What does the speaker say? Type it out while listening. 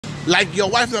Like your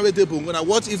wife now with the bongo. Now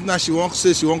what if now she won't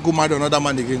say she won't go marry another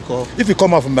man again? Call. If you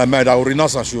come out from my mind, I will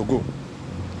renounce and she will go.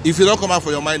 If you don't come out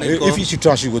for your mind, If she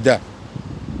try, she will die.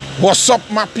 What's up,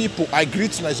 my people? I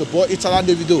greet you, it's your boy Italan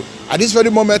Davido. At this very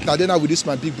moment, now then, with this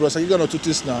my big brother, you're gonna do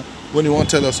this now when you want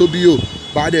to tell us. So be you,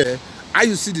 but how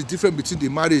you see the difference between the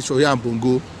marriage for here and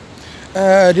bongo?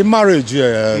 The marriage,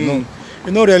 no,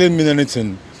 it don't really mean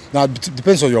anything. Now it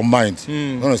depends on your mind.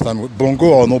 You understand me? Bongo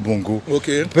or no bongo.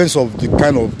 Okay. Depends on the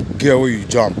kind of girl you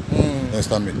jam. You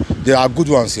understand me? There are good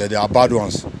ones here, there are bad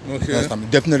ones. Okay. You understand me?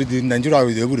 Definitely the Nigeria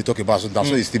will be able to talk about, so that's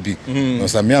what it still be. You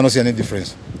understand me? I don't see any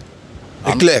difference.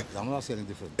 I'm not seeing any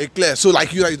difference. Clear. So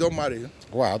like you don't marry?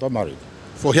 Why? I don't marry.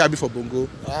 For here, be for bongo?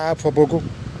 For bongo.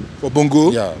 For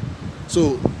bongo? Yeah.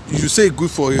 So you say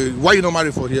good for here. Why you not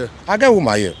marry for here? I get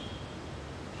woman here.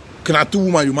 Can I 2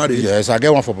 women you marry? Yes, I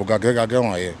get one for bongo. I get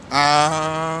one here.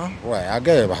 Why? I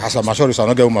get as a mature, so I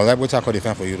don't get woman. Like what I call the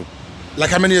fan for Europe. Like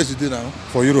how many years you do now?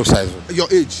 For Europe size. Your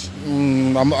age?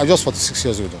 I'm just 46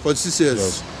 years old. 46 years.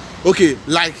 Yes. Okay,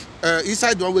 like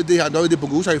inside the one way they and the one way they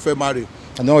bongo, which are you fair marry?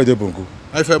 I know I do bongo.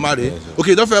 I fair marry. Yes, yes.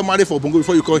 Okay, don't fair marry for bongo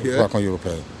before you come here. Before I come Europe.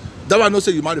 That one no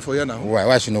say you marry for here now.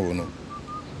 Why she know? No.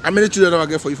 How many children do I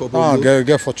get for you for bongo?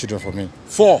 Get 4 children for me.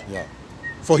 4. Yeah.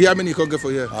 For here, how many you can get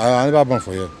for here? I never born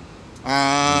for here.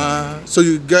 So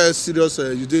you get serious?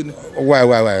 You didn't? Why?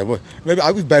 But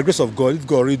maybe by the grace of God, if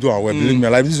God really do well, believe me,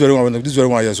 like this very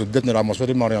one year, so definitely I must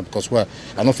really marry her because why?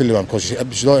 I don't feel it because she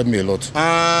don't help me a lot.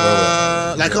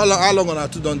 Like how long on her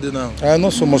 2 done day now?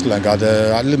 Not so much like that.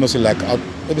 I let me say like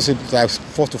maybe say like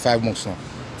 4 to 5 months now.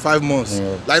 5 months.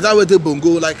 Yeah. Like that way they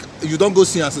bongo, like you don't go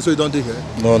see her so you don't do here.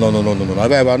 No. I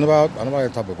never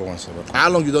enter bongo once. How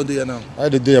long you don't do here now? I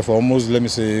did there for almost, let me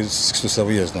say, 6 to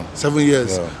 7 years now. 7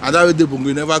 years. Yeah. And that way they bongo,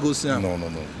 you never go see her. No.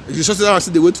 You just say that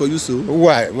they wait for you so?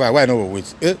 Why no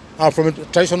wait? I'm from a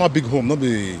traditional big home, not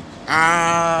be.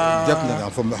 Definitely,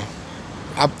 I'm from.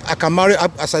 I can marry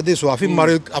as I did, so I feel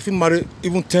marry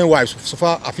even 10 wives. So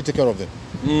far, I feel take care of them.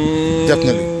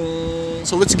 Definitely.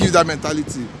 So what to give that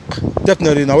mentality?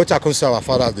 Definitely. Now what I consider our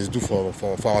fathers they do for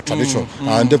our tradition,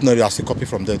 and definitely I see copy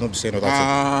from there. Not be saying that.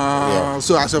 Yeah.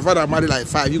 So as your father marry like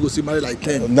 5, you go see marry like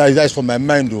 10. No, that is for my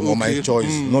mind though, or my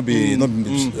choice. Not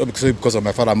because of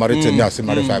my father married 10, me I still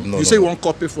marry 5. No. You say you want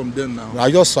copy from them now?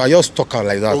 I just talk her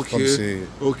like that.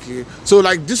 Okay. So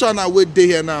like this one now wait day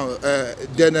here now.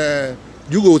 Then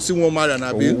you go see one marry and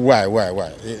I be. Why?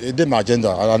 It did my agenda.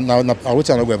 I wait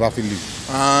and I ever feel leave.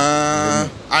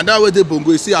 And that way they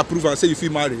bongo, you see approve and say you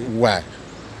feel marry. Why?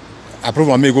 Approve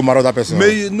and me go marry that person.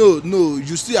 No.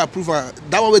 You still approve and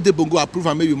that one way they bongo approve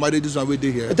and maybe you marry this one way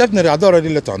they here. Definitely, I don't already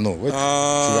let her know.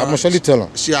 I must surely tell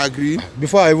her. She agree.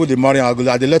 Before I even marry, I go.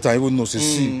 I let her even know. She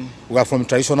see we are from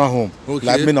traditional home. Okay.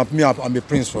 Like me, I'm a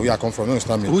prince from where I come from. You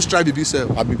understand me? Whose tribe you be sir?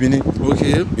 I be Bini.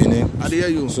 Okay. Bini. I hear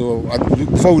you. So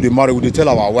before we marry, we tell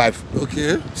our wife.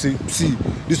 Okay. See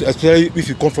this, especially if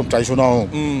you come from traditional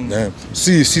home.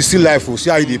 See life. See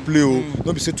how they play.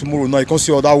 Don't be say tomorrow. No, you can't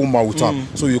see other woman with her.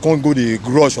 So you can't go the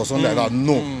grudge or something like that.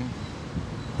 No.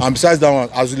 And besides that one,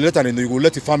 as you let her know, you will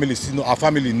let the family see, our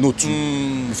family know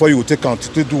too. Before you will take count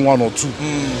to do 1 or 2. So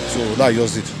that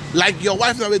just it. Like your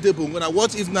wife now with the bongo. Now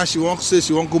what if now she won't say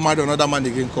she won't go marry another man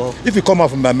again? Call. If you come out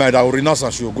from my mind, I will renounce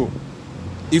and she will go.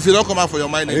 If you don't come out for your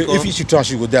mind, if she try,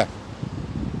 she will die.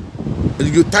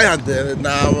 You tie and there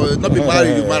now, not be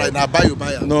married, you marry. Now buy you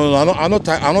buy her. No, I'm not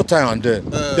tie and there.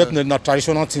 Definitely not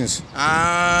traditional things.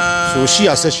 So she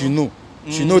has said she know.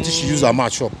 She know this she use her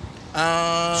match up.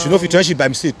 She know if you try she by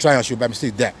mistake try and she by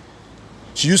mistake die.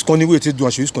 She use conny way to do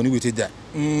and she use conny way to die.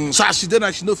 So as she did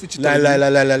and she know fit.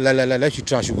 Like she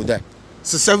try she go die.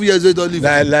 So 7 years they don't live.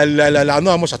 I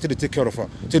know how much I take to take care of her.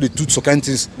 Take the two so kind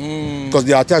things. Because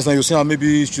there are times now you see her maybe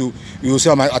you see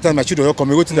her at times my children come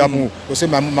go to the home. You say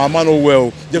my man know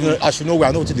well. Definitely I should know where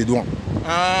I know what they do.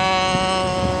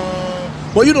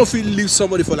 But you don't feel leave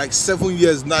somebody for like 7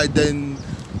 years now then.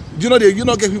 You not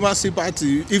get human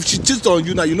sympathy. If she cheats on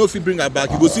you now, you know if you bring her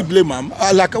back, you go see blame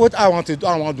her. Like what I want to do,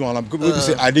 people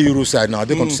say I did Euro side now,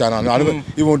 they come to side now.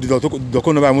 Even the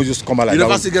document just come out like that. You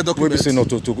never see get documents. Say no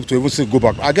to even say go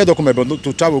back. I get document, but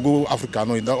to travel go Africa,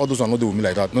 no, all those are not doing me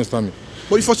like that. No, understand me.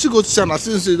 But if you go to China,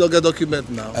 since you don't get document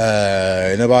now.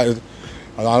 I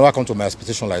never come to my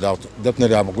expectation like that.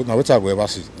 Definitely, I'm good. Now what I go ever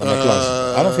see? I'm a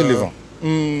class. I don't feel living.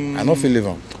 I don't feel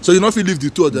living. So you don't feel leave the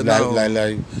 2 of them now?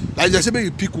 Like just say you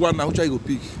pick one now, which I go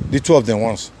pick? The 2 of them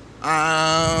once.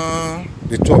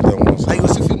 The 2 of them once. And you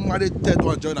still feel married 3rd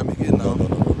one join them again now? No,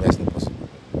 that's not possible.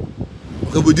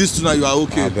 Okay, with these 2 now you are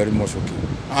okay? I'm very much okay.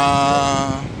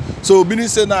 So meaning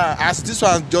say now, as this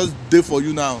one just there for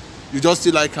you now, You just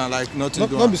still like her like nothing.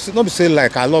 Not be say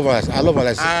like I love her. I love her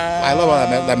like I love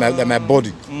her like my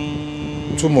body.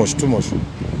 Too much.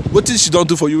 What things she don't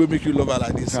do for you will make you love her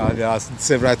like this? There are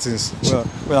several things. Well,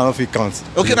 I don't feel count.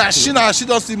 Okay, now she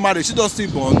don't still marry. She don't still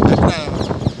born. No.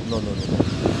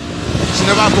 She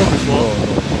never born before.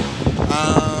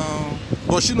 No.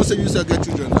 But she knows say you still get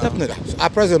children now. Definitely.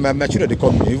 At present, my children they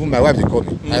call me. Even my wife they call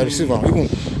me. I receive them. Even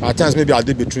at times maybe I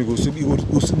did betray. Go see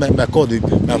my call.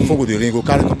 My phone go the ring. Go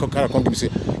carry come give me say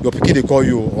your pikin they call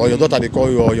you or your daughter they call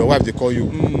you or your wife they call you.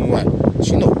 Why?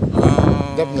 She know.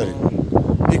 Definitely.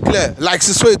 Be clear. Like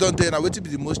since when you don't tell now, what will be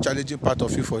the most challenging part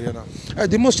of you for here now?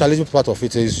 The most challenging part of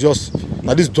it is just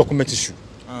now this document issue.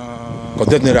 Because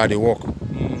definitely I they work.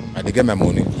 I they get my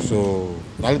money. So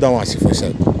only that one I see for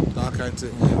yourself. That kind of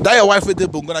thing. That your wife with the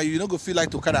Bongona, you don't go feel like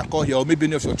to kind of call here or maybe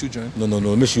any of your children. No.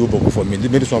 Make sure you book for me.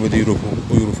 Maybe this one with the Europe for me.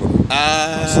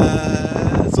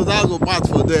 So that go bad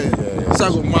for them. Yeah. So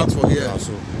that go mad for here. Yeah,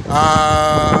 so.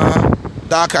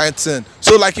 That kind of thing.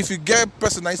 So like if you get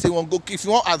person and say you want go, if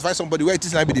you want to advise somebody where it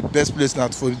is might be the best place now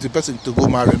for the person to go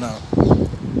marry now.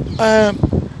 I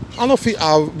don't feel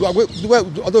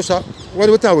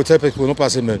what I will tell people no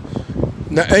pass man.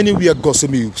 Now anywhere God say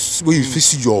me where you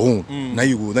see your own. Now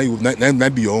you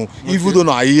be your own. Okay. Even though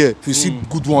not here, if you see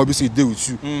good one, we say they with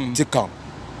you. Take calm.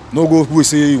 No go we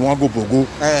say you want to go Bogo.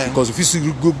 Because if you see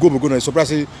go Bogo, now surprise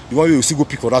say you want you see go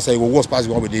pick for that side, you will worse pass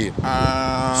you want with there.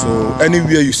 So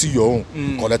anywhere you see your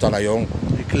own, collect on your own.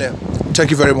 Be clear.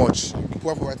 Thank you very much. Keep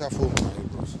up for phone.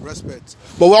 Respect.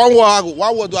 But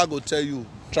one word do I go tell you?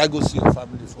 Try go see your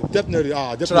family for. Definitely,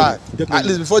 Try. definitely. At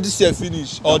least before this year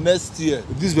finish or next year.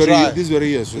 This very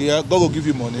year. So. Yeah, God will give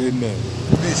you money. Amen.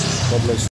 Peace. God bless you.